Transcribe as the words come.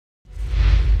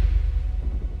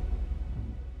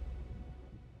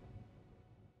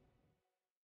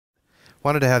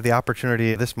Wanted to have the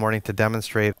opportunity this morning to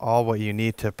demonstrate all what you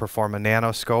need to perform a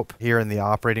nanoscope here in the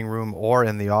operating room or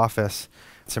in the office.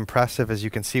 It's impressive, as you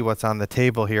can see what's on the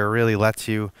table here really lets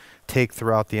you take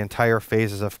throughout the entire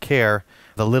phases of care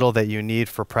the little that you need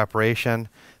for preparation,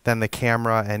 then the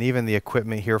camera and even the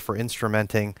equipment here for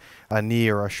instrumenting a knee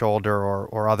or a shoulder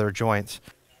or other joints.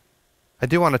 I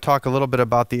do want to talk a little bit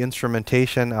about the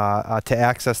instrumentation to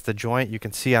access the joint. You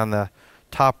can see on the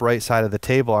top right side of the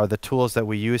table are the tools that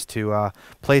we use to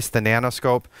place the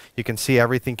nanoscope. You can see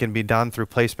everything can be done through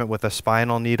placement with a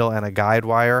spinal needle and a guide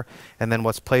wire, and then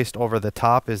what's placed over the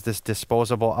top is this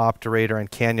disposable obturator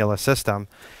and cannula system.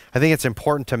 I think it's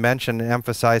important to mention and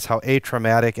emphasize how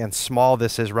atraumatic and small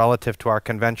this is relative to our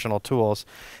conventional tools.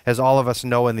 As all of us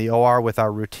know in the OR with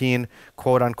our routine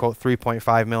quote-unquote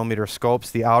 3.5 millimeter scopes,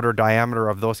 the outer diameter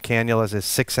of those cannulas is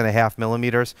 6.5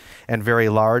 millimeters and very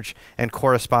large, and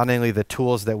correspondingly the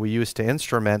tools that we use to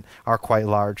instrument are quite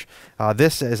large.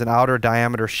 This is an outer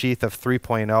diameter sheath of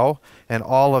 3.0, and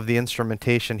all of the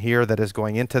instrumentation here that is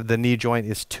going into the knee joint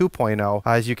is 2.0.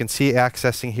 As you can see,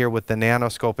 accessing here with the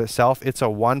nanoscope itself, it's a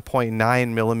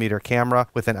 1.9 millimeter camera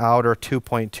with an outer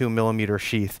 2.2 millimeter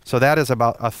sheath. So that is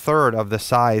about a third of the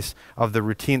size of the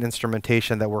routine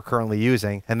instrumentation that we're currently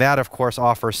using. And that, of course,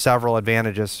 offers several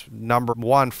advantages. Number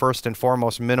one, first and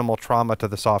foremost, minimal trauma to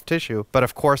the soft tissue, but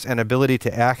of course, an ability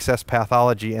to access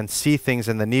pathology and see things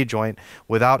in the knee joint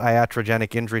without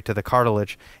iatrogenic injury to the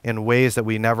cartilage in ways that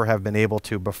we never have been able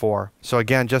to before. So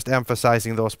again, just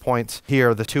emphasizing those points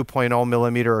here, the 2.0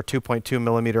 millimeter or 2.2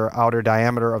 millimeter outer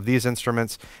diameter of these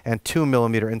instruments and 2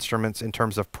 millimeter instruments in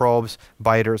terms of probes,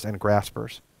 biters, and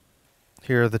graspers.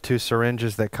 Here are the two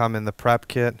syringes that come in the prep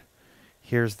kit.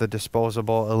 Here's the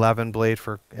disposable 11 blade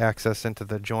for access into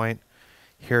the joint.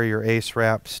 Here are your ACE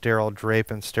wrap, sterile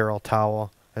drape, and sterile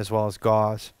towel, as well as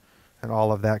gauze. And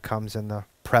all of that comes in the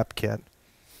prep kit.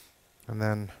 And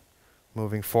then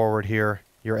moving forward here,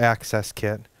 your access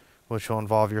kit, which will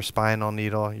involve your spinal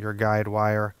needle, your guide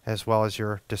wire, as well as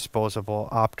your disposable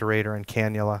obturator and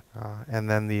cannula, and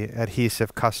then the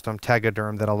adhesive custom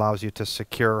tegaderm that allows you to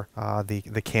secure the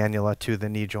cannula to the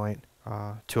knee joint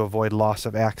to avoid loss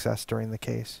of access during the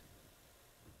case.